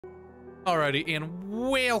Alrighty, and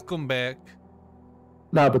welcome back.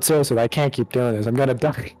 No, but seriously, I can't keep doing this. I'm gonna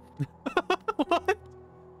die. What?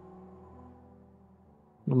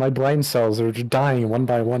 My brain cells are just dying one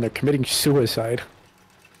by one. They're committing suicide.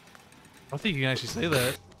 I don't think you can actually say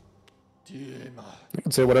that. I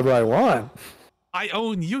can say whatever I want. I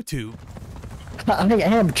own YouTube. I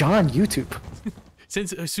am John YouTube.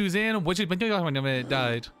 Since Suzanne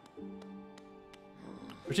died.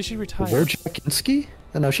 Or did she retire? Wojciechowski?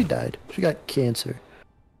 Oh, no, she died. She got cancer.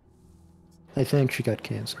 I think she got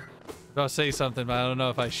cancer. I'll say something, but I don't know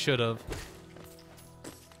if I should have.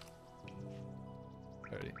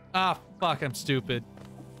 Ah, fuck, I'm stupid.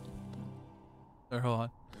 There, hold on.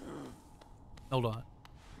 Hold on.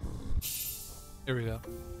 Here we go.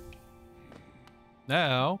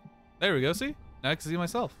 Now, there we go, see? Now I can see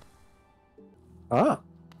myself. Ah.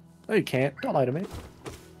 No, you can't. Don't lie to me.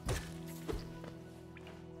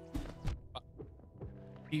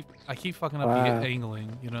 I keep fucking up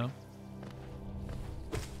angling, you know?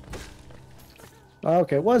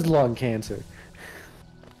 Okay, it was lung cancer.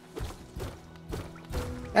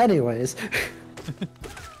 Anyways.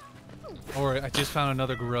 Alright, I just found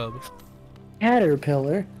another grub.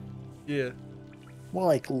 Caterpillar. Yeah. More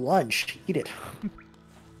like lunch. Eat it.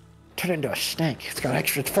 Turn it into a snack. It's got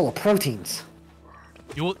extra. It's full of proteins.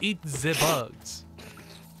 You will eat the bugs.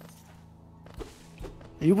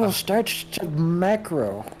 You will start to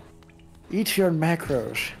macro. Eat your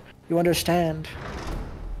macros. You understand?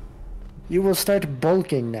 You will start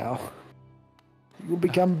bulking now. You will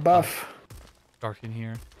become buff. Dark in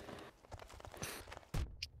here.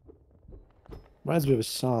 Reminds me of a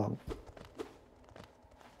song.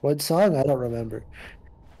 What song? I don't remember.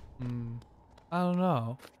 I don't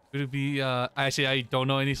know. Would it be, actually, I don't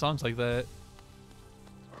know any songs like that.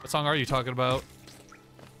 What song are you talking about?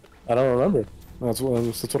 I don't remember. That's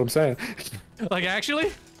what I'm saying. Like,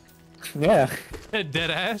 actually? Yeah. Dead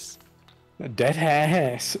ass? Dead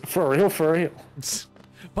ass. For real, for real.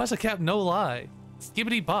 Pussycat, no lie.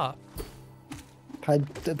 Skibbity bop. I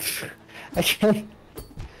can't.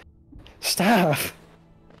 Stop.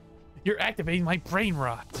 You're activating my brain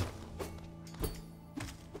rot.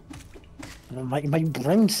 My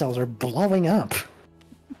brain cells are blowing up.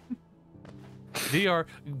 They are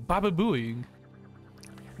baba-booing.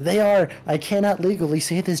 They are. I cannot legally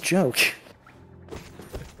say this joke.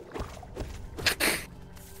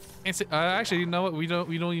 Can't say, actually, you know what? We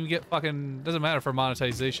don't even get fucking. Doesn't matter for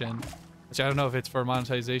monetization. Which I don't know if it's for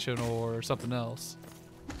monetization or something else.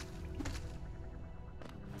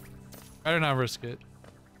 Better not risk it.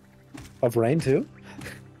 Of rain too?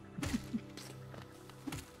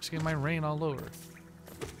 Just get my rain all over.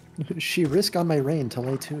 She risk on my rain till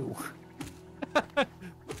I too.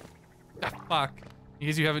 Ah, fuck. In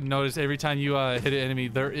case you haven't noticed, every time you hit an enemy,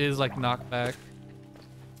 there is like knockback.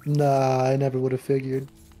 Nah, I never would have figured.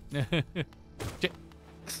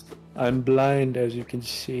 I'm blind, as you can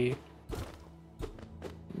see.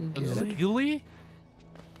 Get Legally? it?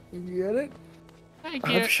 You get it? I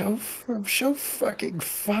get I'm so fucking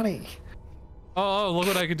funny. Oh, look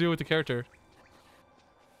what I can do with the character.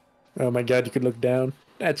 Oh my god, you could look down.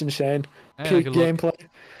 That's insane. Hey, Peak gameplay.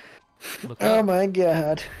 Look Oh up. my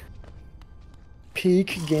god.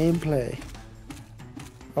 Peak gameplay.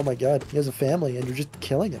 Oh my god, he has a family and you're just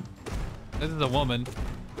killing him. This is a woman.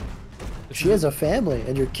 She has a family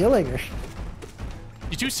and you're killing her.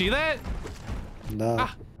 Did you see that? No.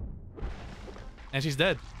 Ah. And she's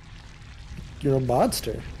dead. You're a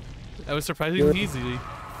monster. That was surprisingly easy.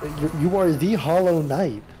 You are the Hollow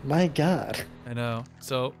Knight. My god. I know.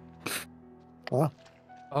 So. Wow.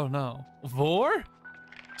 Oh no. Vor?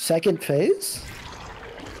 Second phase?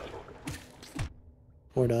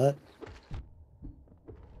 Or not.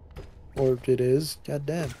 Or it is. God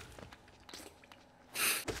damn.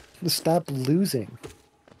 Stop losing.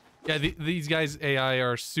 Yeah, these guys' AI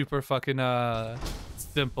are super fucking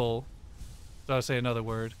simple. So I'll say another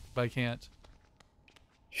word, but I can't.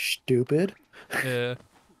 Stupid. Yeah.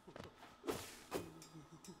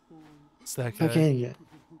 It's that guy. Okay.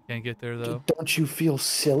 Can't get there though. Don't you feel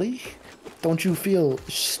silly? Don't you feel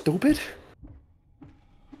stupid?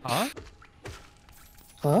 Huh?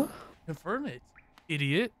 Huh? Confirm it,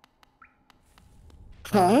 idiot.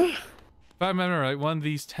 Huh? If I remember right, one of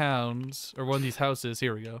these towns, or one of these houses,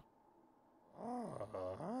 here we go.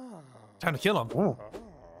 Time to kill him. Oh.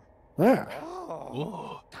 Yeah.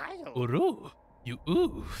 Oh. Uru. You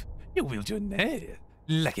oof. You wield your nail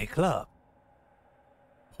like a club.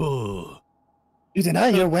 Oh. You deny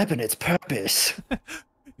your weapon its purpose.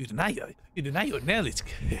 You deny your nail.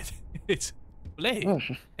 It's play. Oh.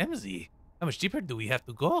 MZ. How much deeper do we have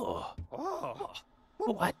to go? Oh.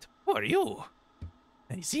 What? Who are you?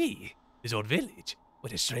 I see. This old village.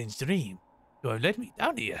 What a strange dream. You have led me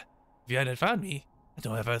down here. If you hadn't found me, I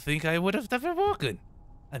don't ever think I would have ever walking.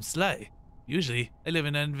 I'm Sly. Usually, I live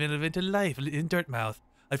an unvented life in Dirtmouth.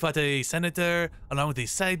 I fought a senator, along with a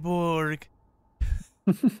cyborg.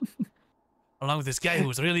 Along with this guy who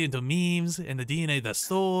was really into memes and the DNA of the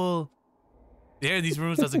soul. The air in these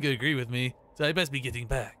rooms doesn't agree with me, so I best be getting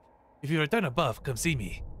back. If you return above, come see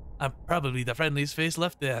me. I'm probably the friendliest face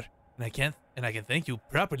left there, and I can thank you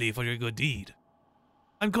properly for your good deed.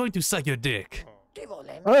 I'm going to suck your dick.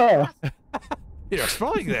 Oh, You're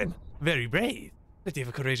strong then. Very brave. Plenty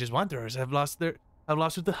of courageous wanderers have lost with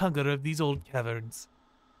the hunger of these old caverns.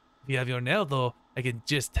 If you have your nail though, I can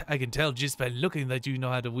tell just by looking that you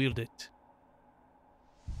know how to wield it.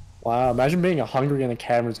 wow. Imagine being hungry in the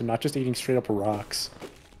caverns and not just eating straight up rocks.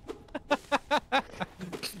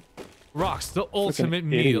 Rocks, the Fucking ultimate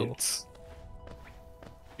meal. idiots.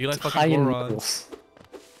 You like Tie fucking and morons. noodles.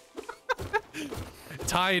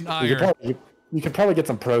 Tie and You could, iron. you could probably get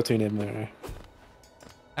some protein in there.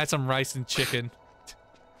 Add some rice and chicken.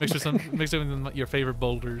 Mix it with your favorite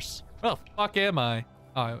boulders. Well, fuck am I?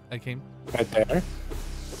 Oh, I came. Right there.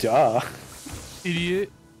 Duh.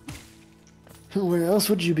 Idiot. Where else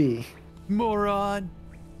would you be? Moron.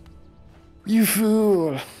 You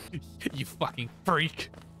fool. You fucking freak.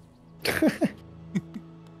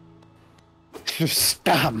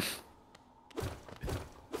 Spam.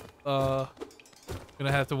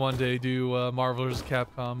 Gonna have to one day do Marvel vs.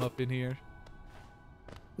 Capcom up in here.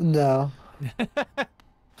 No.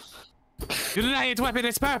 You deny its weapon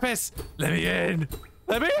its purpose! Let me in!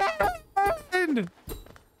 Let me in!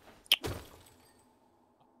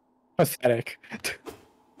 Pathetic.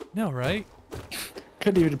 No, right?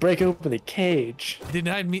 Couldn't even break open the cage.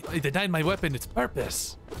 It denied my weapon its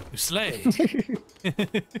purpose. To slay.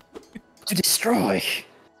 To destroy.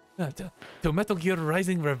 To Metal Gear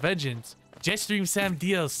Rising Revengeance. Jetstream Sam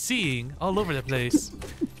DLCing all over the place.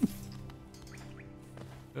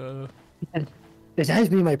 It has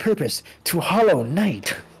been my purpose to Hollow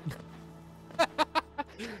Knight. I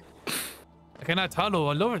cannot hollow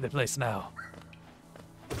all over the place now.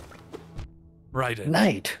 Raiden.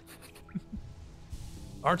 Knight.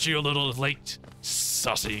 Aren't you a little late,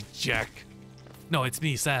 saucy Jack? No, it's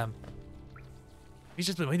me, Sam. He's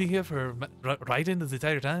just been waiting here for Raiden this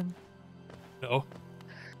entire time? No.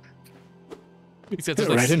 Except there's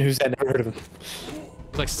like, Raiden, who's that? Never heard of him.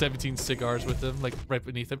 like 17 cigars with him, like right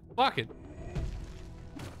beneath him. Fuck it.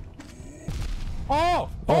 Oh!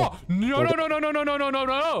 Oh! No, no, no, no, no, no, no, no, no,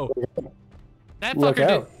 no! That Look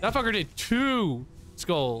out. that fucker did 2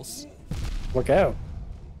 skulls. Look out.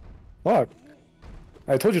 Look.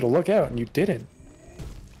 I told you to look out and you didn't.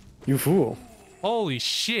 You fool. Holy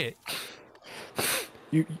shit.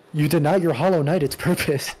 You deny your Hollow Knight its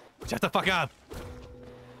purpose. Shut the fuck up.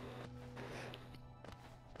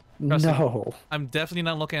 Trust me. No. I'm definitely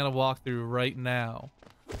not looking at a walkthrough right now.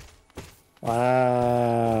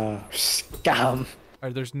 Wow. Scum.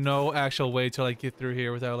 Alright, there's no actual way to like get through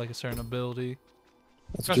here without like a certain ability.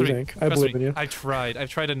 That's what you think. I believe in you. I've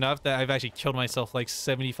tried enough that I've actually killed myself like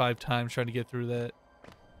 75 times trying to get through that.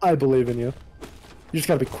 I believe in you. You just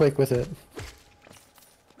gotta be quick with it.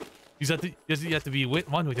 You have to be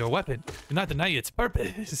one with your weapon and not deny its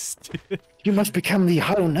purpose. You must become the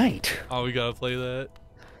Hollow Knight. Oh, we gotta play that.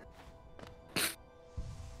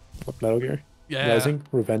 What, Metal Gear? Yeah. Rising?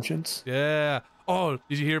 Revengeance? Yeah. Oh,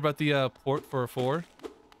 did you hear about the port for 4?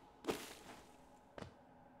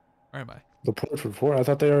 Where am I? The port for 4? I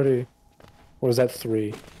thought they already... What is that,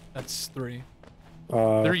 3? That's 3.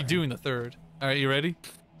 They're They're redoing the 3rd. Alright, you ready?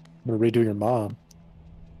 I'm gonna redo your mom.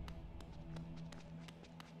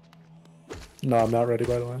 No, I'm not ready,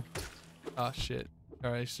 by the way. Oh shit.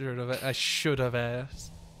 Alright, I should have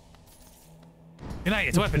asked. Deny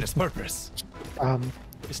its weapon its purpose.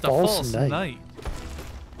 It's the false knight.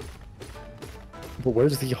 But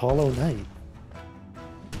where's the Hollow Knight?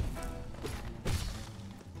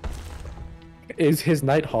 Is his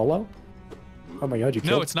knight hollow? Oh my god, you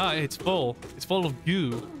killed... No, it's not. It's full. It's full of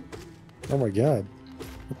goo. Oh my god.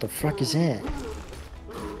 What the fuck is that?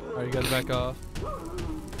 Alright, you gotta back off.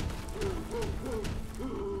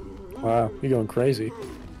 Wow, you're going crazy.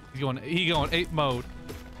 He going 8 mode.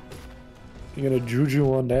 You're gonna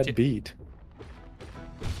juju on that beat.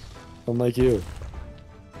 Unlike you.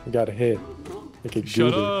 You got a hit. Like a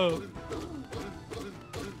Shut goober. up.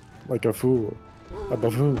 Like a fool. A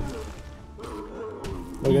buffoon.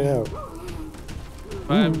 Look out.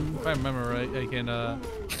 If I remember right, I can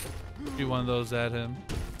do one of those at him.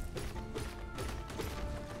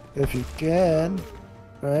 If you can.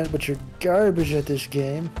 Alright, but you're garbage at this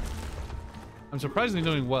game. I'm surprisingly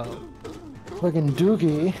doing well. Fucking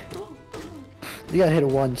dookie. You got hit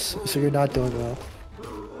once, so you're not doing well.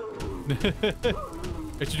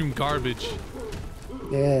 You're doing garbage.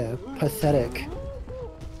 Yeah, pathetic.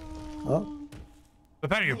 Oh,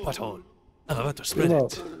 Prepare your butthole. I'm about to spread Kill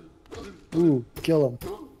it. him. Ooh, kill him.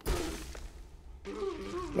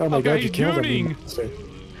 Oh my Okay, god, you killed him. shooting. you monster.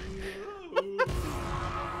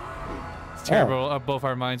 It's terrible. Both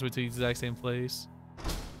our minds went to the exact same place.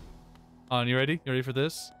 On, you ready? You ready for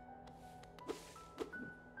this?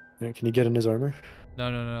 Yeah, can you get in his armor?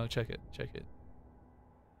 No. Check it. Check it.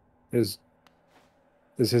 Is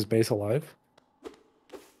his base alive?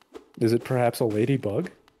 Is it perhaps a ladybug?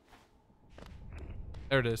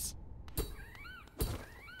 There it is.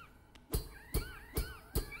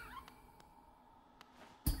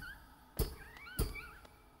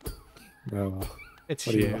 No. It's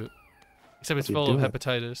What are you- cute. Except it's what are full you of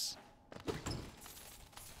hepatitis.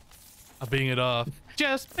 I'm beating it off.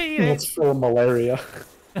 Just beat it. It's full of malaria.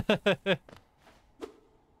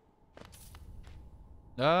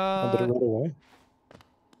 How did it run away?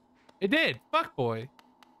 It did. Fuck boy.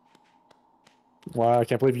 Wow, I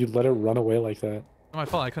can't believe you let it run away like that. Not my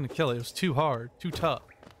fault. I couldn't kill it. It was too hard. Too tough.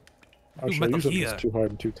 I'll Ooh, show you Metal something Gear. that's too hard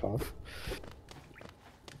and too tough.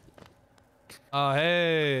 Oh,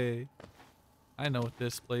 hey. I know what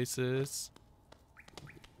this place is.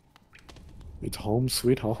 It's home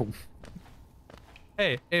sweet home.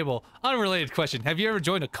 Hey, Abel, unrelated question. Have you ever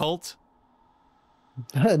joined a cult?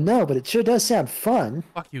 No, but it sure does sound fun.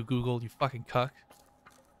 Fuck you, Google, you fucking cuck.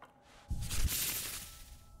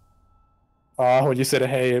 Oh, when you said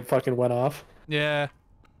hey, it fucking went off. Yeah.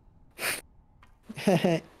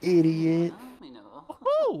 Idiot.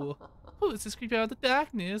 Oh, who's this creep out of the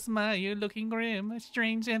darkness? My, you're looking grim. A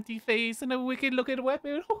strange empty face and a wicked looking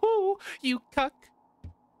weapon. Oh, you cuck.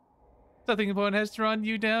 Something important has drawn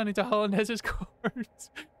you down into Holland Hess's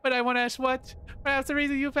course. But I want to ask what? Perhaps the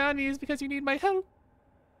reason you found me is because you need my help.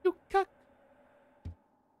 You cuck.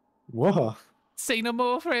 Whoa. Say no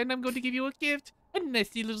more, friend. I'm going to give you a gift. A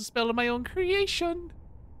nasty little spell of my own creation.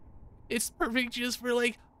 It's perfect just for,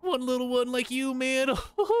 like, one little one like you, man.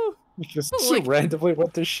 Just Like- randomly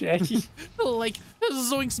went to Shaggy. Like,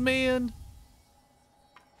 zoinks, man.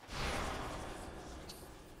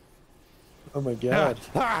 Oh my god.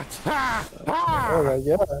 Oh my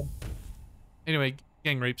god. Anyway,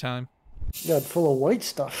 gang rape time. God, full of white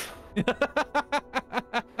stuff. I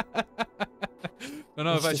don't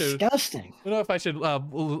know if I It's should. disgusting. I don't know if I should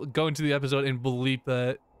go into the episode and bleep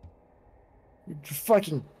that. You're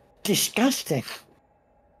fucking disgusting.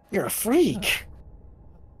 You're a freak.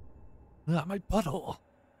 My butthole.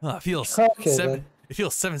 It feels Okay, seven. then. It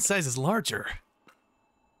feels 7 sizes larger.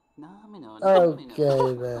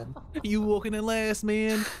 Okay then. You walking in last,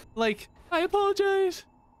 man. Like, I apologize.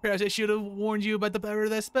 Perhaps I should have warned you about the power of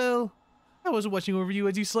that spell. I wasn't watching over you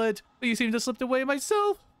as you slept, but you seemed to slip away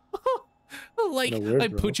myself. Like, No, weird, I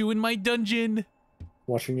bro. put you in my dungeon,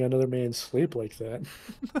 Watching another man sleep like that.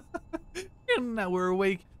 and now we're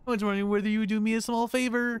awake. I was wondering whether you would do me a small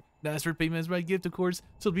favor. Not as for payment as my gift, of course.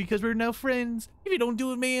 So because we're now friends, if you don't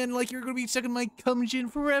do it, man, like you're gonna be stuck in my cumshin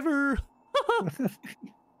forever.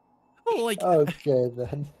 Like, Okay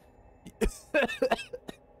then.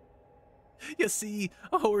 you see,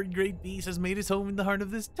 a horrid great beast has made its home in the heart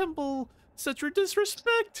of this temple. Such a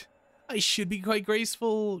disrespect. I should be quite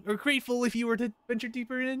grateful if you were to venture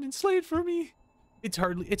deeper in and slay it for me. It's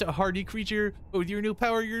a hardy creature, but with your new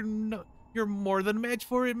power, you're more than a match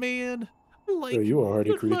for it, man. Like, Oh, you are a hardy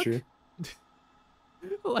good luck. creature.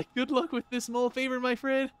 Like, good luck with this small favor, my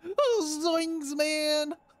friend. Oh, zoinks,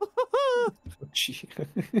 man. Gee.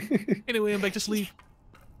 Anyway, I'm back to sleep.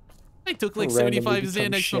 I took like Randomly 75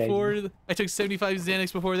 become Xanax Shaggy. before. I took 75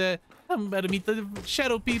 Xanax before that. I'm about to meet the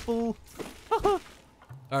shadow people. All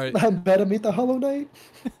right, I'm better meet the Hollow Knight.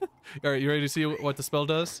 all right. You ready to see what the spell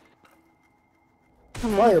does?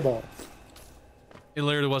 Fireball. It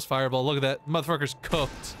literally was fireball. Look at that, motherfucker's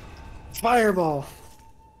cooked. Fireball.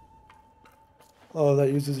 Oh,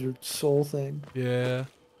 that uses your soul thing. Yeah,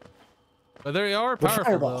 but they are The powerful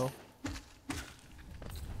fireball. though.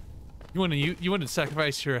 You wouldn't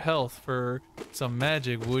sacrifice your health for some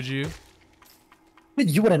magic, would you?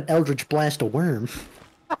 You would an Eldritch blast a worm.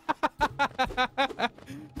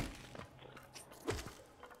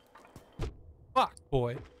 Fuck,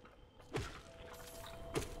 boy.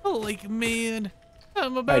 Like, man,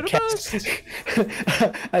 I'm I about to bust.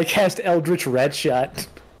 cast. I cast Eldritch Red Shot.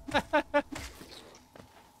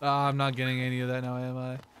 I'm not getting any of that now, am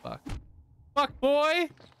I? Fuck. Fuck, boy!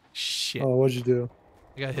 Shit. Oh, what'd you do?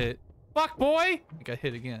 I got hit. Fuck, boy! I got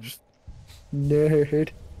hit again. Nerd.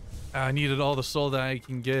 I needed all the soul that I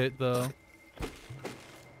can get, though.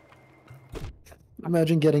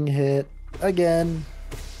 Imagine getting hit again.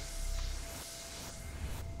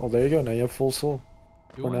 Oh, there you go. Now you have full soul.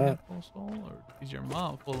 Do Or I not. have full soul, or is your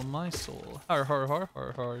mom full of my soul? Har har har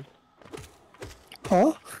har har.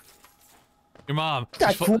 Huh? Your mom.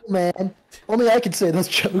 That's cool, man. Only I can say those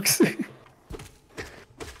jokes.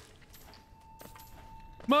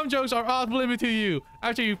 Mom jokes are off limit to you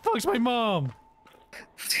after you fucked my mom.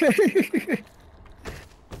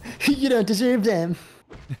 You don't deserve them.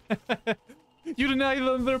 You deny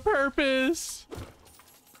them their purpose.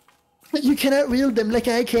 You cannot wield them like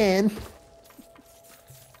I can.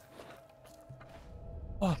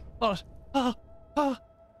 Oh, oh, oh, oh,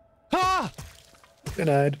 oh.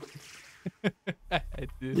 Denied. I had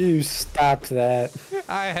to. You stopped that.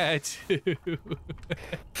 I had to.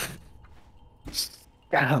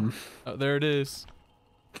 Damn. Oh, there it is.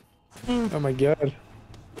 Oh my god.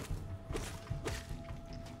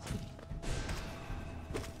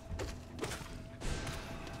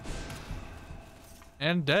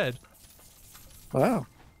 And dead. Wow.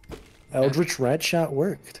 Eldritch Rat Shot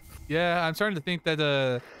worked. Yeah, I'm starting to think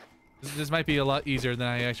that this might be a lot easier than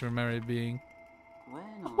I actually remember it being.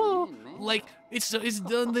 Oh, like it's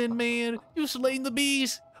done then, man. You slain the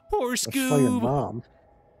beast. Poor That's for your Scoob. mom.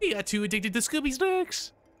 He got too addicted to Scooby's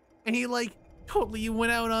snacks, and he like totally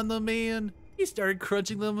went out on them, man. He started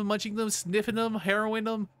crunching them and munching them, sniffing them, harrowing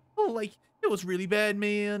them. Oh, like it was really bad,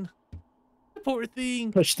 man. The poor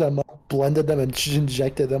thing. Pushed them up, blended them, and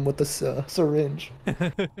injected them with the syringe.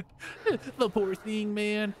 The poor thing,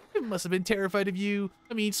 man. It must have been terrified of you.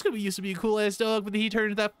 I mean, Scooby used to be a cool ass dog, but he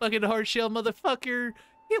turned into that fucking hard shell motherfucker.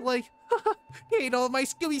 He like, he ate all my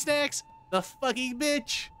Scooby snacks. The fucking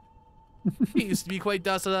bitch. He used to be quite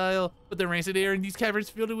docile, but the rancid air in these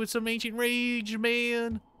caverns filled it with some ancient rage,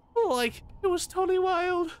 man. Like, it was totally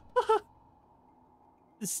wild.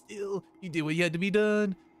 Still, you did what you had to be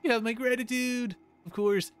done. You have my gratitude. Of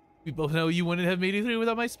course, we both know you wouldn't have made it through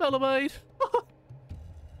without my Spellabite.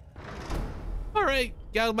 Alright,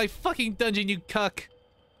 get out of my fucking dungeon, you cuck.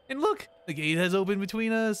 And look, the gate has opened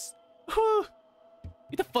between us.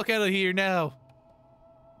 Get the fuck out of here now.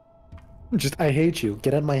 Just, I hate you.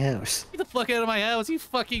 Get out of my house. Get the fuck out of my house, you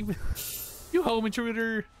fucking... You home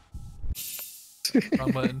intruder.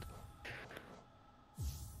 Wrong button.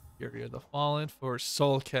 Fury of the Fallen for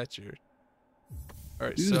Soul Catcher.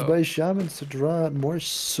 Alright, Used so... by shamans to draw out more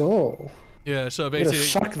soul. Yeah, so You're gonna basically...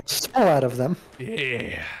 suck the soul out of them.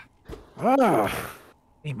 Yeah. Ah.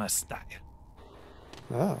 He must die.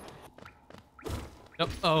 Oh. Nope.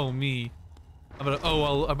 Oh, me. I'm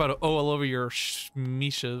about to all over your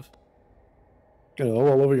Mishiv. Gonna owe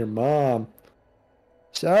all over your mom.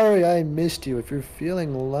 Sorry I missed you. If you're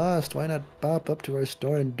feeling lost, why not pop up to our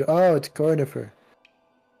store and... Oh, it's Cornifer.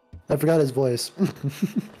 I forgot his voice.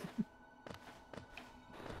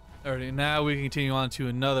 Alrighty, now we can continue on to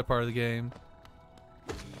another part of the game.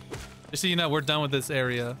 Just so you know, we're done with this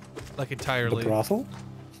area. Like, entirely. The brothel?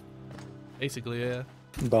 Basically, yeah.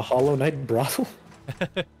 The Hollow Knight brothel?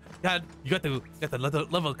 God, you got the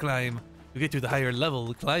level climb. You get to the higher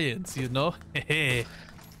level clients, you know?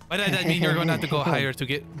 By that mean you're going to have to go higher to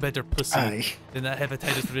get better pussy Aye. than that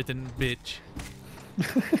hepatitis-ridden bitch.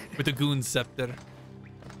 With the goon scepter.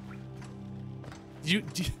 You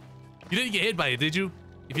didn't get hit by it, did you?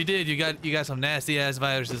 If you did, you got some nasty ass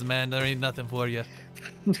viruses, man. There ain't nothing for you.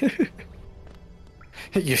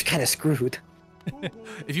 You're kind of screwed.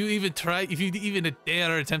 If you even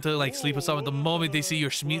dare attempt to like sleep with someone, the moment they see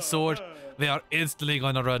your Schmidt sword, they are instantly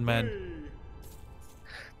gonna run, man.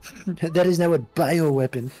 That is now a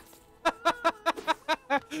bioweapon.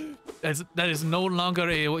 That is no longer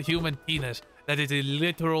a human penis. That is a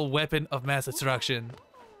literal weapon of mass destruction.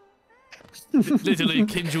 Literally,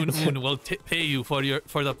 Kim Jong-un will pay you for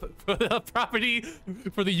the property,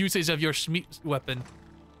 for the usage of your Schmidt weapon.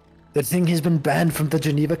 The thing has been banned from the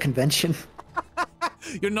Geneva Convention.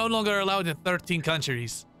 You're no longer allowed in 13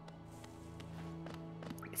 countries.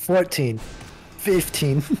 14.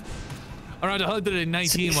 15. Around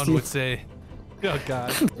 119, one would say. Oh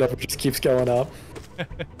god. Number just keeps going up.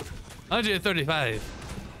 135.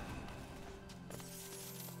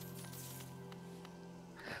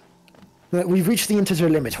 We've reached the integer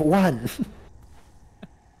limit. 1.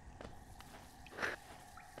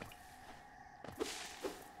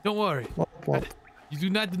 Don't worry. Womp. You do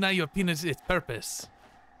not deny your penis its purpose.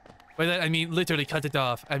 By that, I mean literally cut it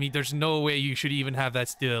off. I mean, there's no way you should even have that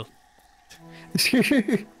still.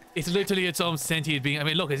 It's literally its own sentient being. I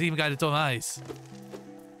mean, look, it's even got its own eyes.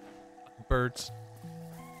 Birds.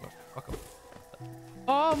 Fuck 'em.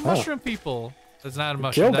 Oh, mushroom people. That's not a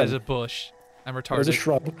mushroom, that is a bush. I'm retarded. There's a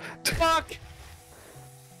shrub. Fuck!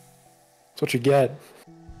 That's what you get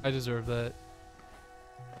I deserve that.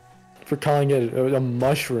 for calling it a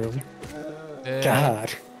mushroom.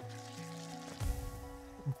 God.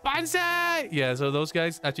 Banzai! Yeah, so those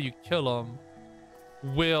guys, after you kill them,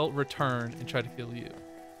 will return and try to kill you.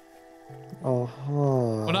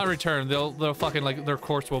 Well, not return. They'll fucking like their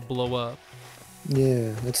corpse will blow up.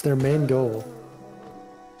 Yeah, that's their main goal.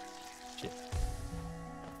 Shit.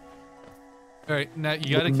 All right, now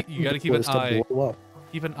you gotta keep an eye.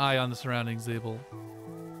 Keep an eye on the surroundings, Zabel.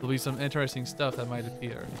 There'll be some interesting stuff that might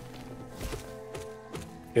appear.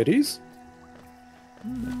 Kitties?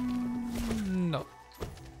 No.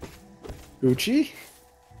 Gucci?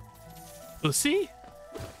 Pussy?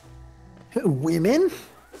 Women?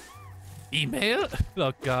 Email?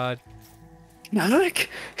 Oh God. Yuck.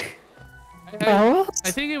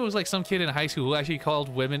 I think it was like some kid in high school who actually called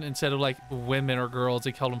women instead of like women or girls.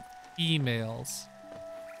 They called them females.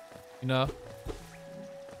 You know?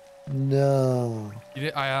 No. You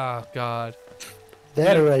did, oh God.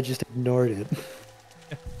 That or I just ignored it.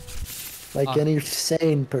 Like any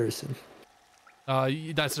sane person.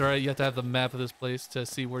 That's right. You have to have the map of this place to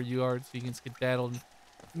see where you are, so you can skedaddle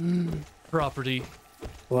property.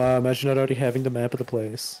 Wow, imagine not already having the map of the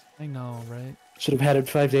place. I know, right? Should have had it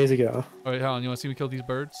 5 days ago. All right, hold on. You want to see me kill these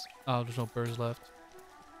birds? Oh, there's no birds left.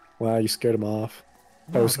 Wow, you scared them off.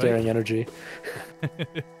 No, scaring energy.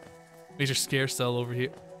 Major scare cell over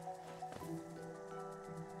here.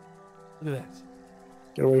 Look at that.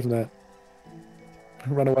 Get away from that.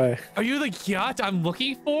 Run away. Are you the yacht I'm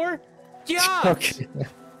looking for? Yacht! Okay.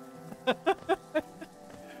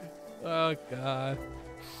 Oh God.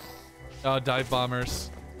 Oh, dive bombers.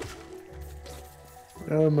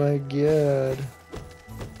 Oh my God.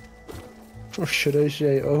 Or should I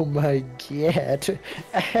say, oh my God.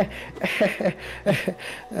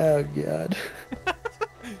 Oh God.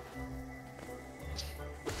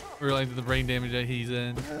 Realizing the brain damage that he's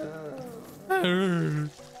in.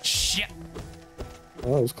 Shit.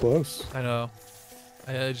 Oh, that was close. I know.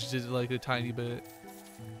 I just did like a tiny bit.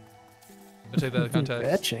 I'll take that out of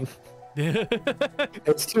context. Etching.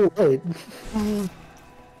 It's too late.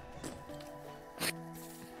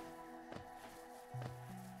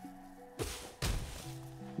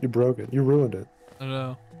 You broke it. You ruined it. I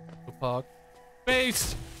know. Pog.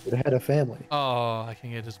 Based! It had a family. Oh, I can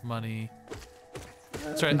get his money.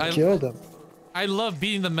 That's right. You killed him. I love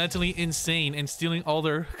being the mentally insane and stealing all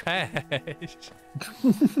their cash.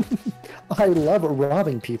 I love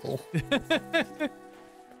robbing people.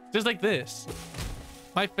 Just like this.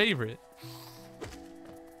 My favorite.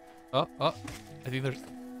 Oh, I think there's...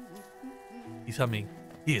 He's coming.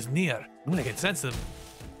 He is near. I can sense him.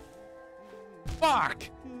 Fuck!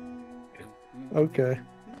 Okay.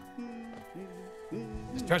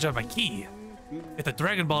 Just charge out my key. Get the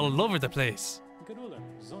Dragon Ball all over the place.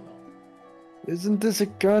 Isn't this a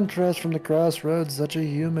contrast from the crossroads? Such a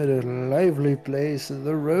humid and lively place.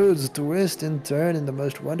 The roads twist and turn in the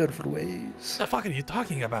most wonderful ways. What the fuck are you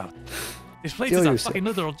talking about? This place Kill is a yourself. fucking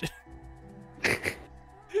literal...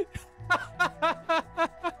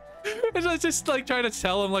 And I was just like trying to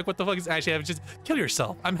tell him like what the fuck is actually happening. Just kill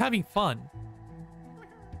yourself. I'm having fun.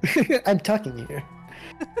 I'm talking here.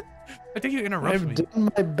 I think you interrupted me. I've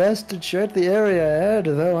done my best to chart the area ahead,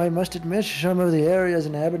 though I must admit some of the area's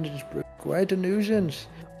inhabitants were quite a nuisance.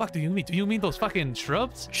 What do you mean? Do you mean those fucking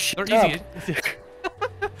shrubs? Shut They're up. easy.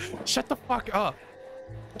 Shut the fuck up.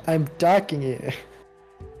 I'm talking here.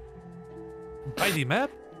 Buy the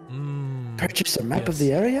map? Purchase a map of yes.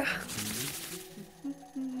 the area?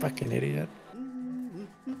 Fucking idiot.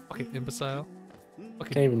 Fucking imbecile.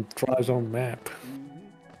 Fucking... Can't even draw his own map.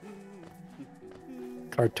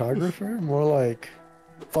 Cartographer? More like,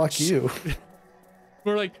 fuck you.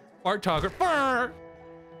 We're like, cartographer.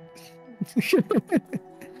 Kinda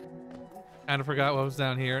forgot what was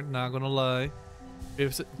down here, not gonna lie.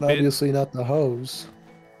 Obviously not the hose.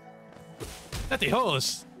 Not the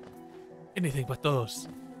hose. Anything but those.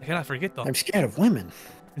 I cannot forget them. I'm scared of women.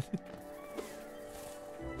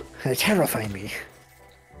 They terrify me.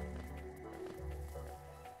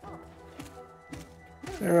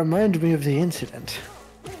 They remind me of the incident.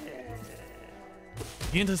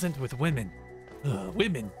 The incident with women.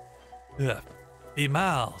 Women.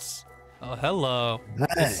 Females. Oh, hello.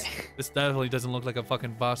 Hi. This definitely doesn't look like a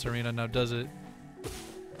fucking boss arena now, does it?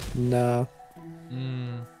 No.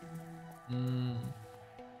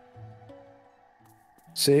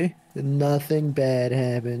 See? Nothing bad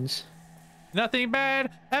happens. Nothing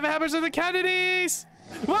bad ever happens to the Kennedys!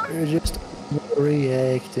 What? You're just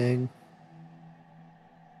reacting.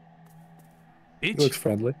 He looks Bitch.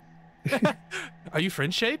 friendly. Are you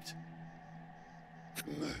friend-shaped?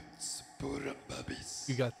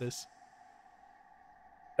 You got this.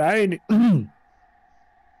 Tiny.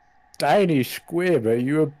 tiny squib.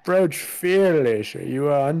 You approach fearless. Are you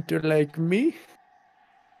a hunter like me?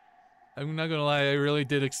 I'm not gonna lie, I really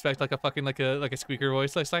did expect like a fucking like a squeaker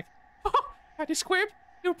voice. It's like, oh, Tiny Squib,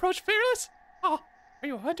 you approach fearless? Oh, are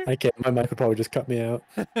you a hunter? I can't. My mic would probably just cut me out.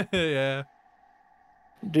 Yeah.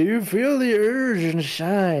 Do you feel the urge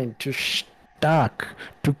inside to stalk,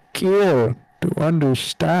 to kill, to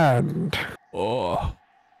understand? Oh.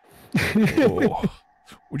 Oh.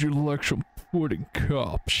 Would you like some pudding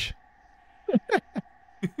cups?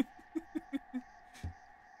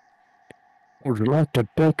 Would you like to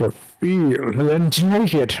take a feel? Then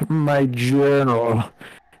take it, my journal.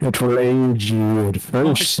 It will aid you at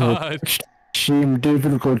first. God. It seem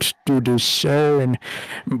difficult to discern,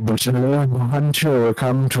 but a lone hunter will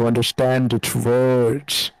come to understand its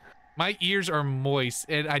words. My ears are moist,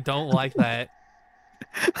 and I don't like that.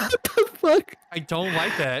 What the fuck? I don't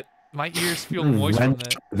like that. My ears feel moist from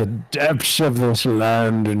Venture that. the depths of this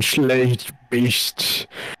land and slay its beasts.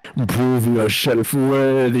 Prove yourself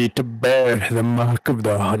worthy to bear the mark of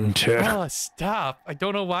the hunter. Oh, stop. I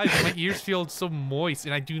don't know why, but my ears feel so moist,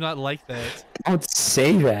 and I do not like that. Don't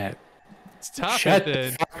say that. Stop Shut it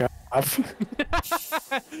then. the fuck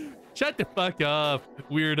up. Shut the fuck up,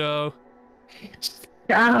 weirdo.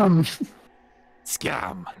 Scum.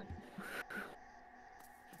 Scam.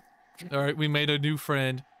 Alright, we made a new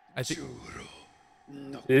friend. I think.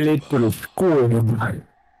 Little squib.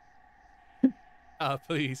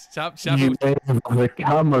 Please, stop. You may have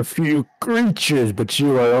become a few creatures, but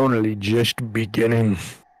you are only just beginning.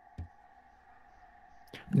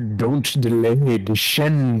 Don't delay,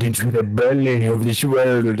 descend into the belly of this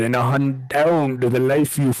world and hunt down to the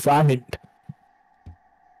life you find.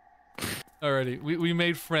 Alrighty, we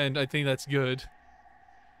made friend. I think that's good.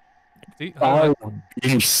 See? Oh,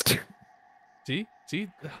 beast. See?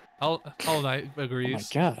 Hollow Knight Oh my agrees.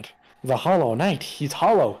 god. The Hollow Knight. He's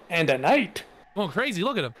hollow and a knight. Going crazy,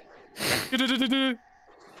 look at him.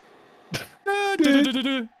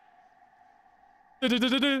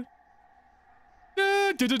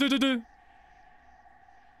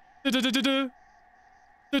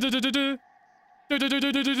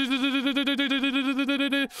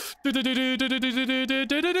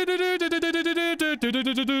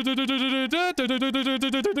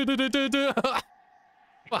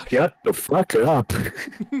 Fuck. Shut the fuck up.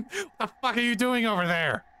 What the fuck are you doing over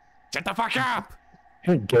there? Shut the fuck up!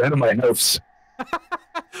 Get out of my house.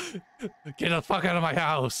 Get the fuck out of my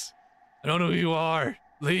house! I don't know who you are.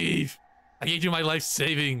 Leave. I gave you my life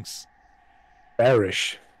savings.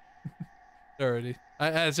 Perish. Alrighty.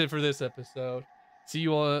 That's it for this episode. See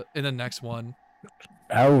you all in the next one.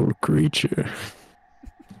 Foul creature.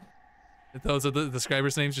 Those are the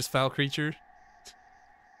subscribers' names, just foul creature.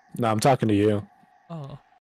 No, I'm talking to you. Oh.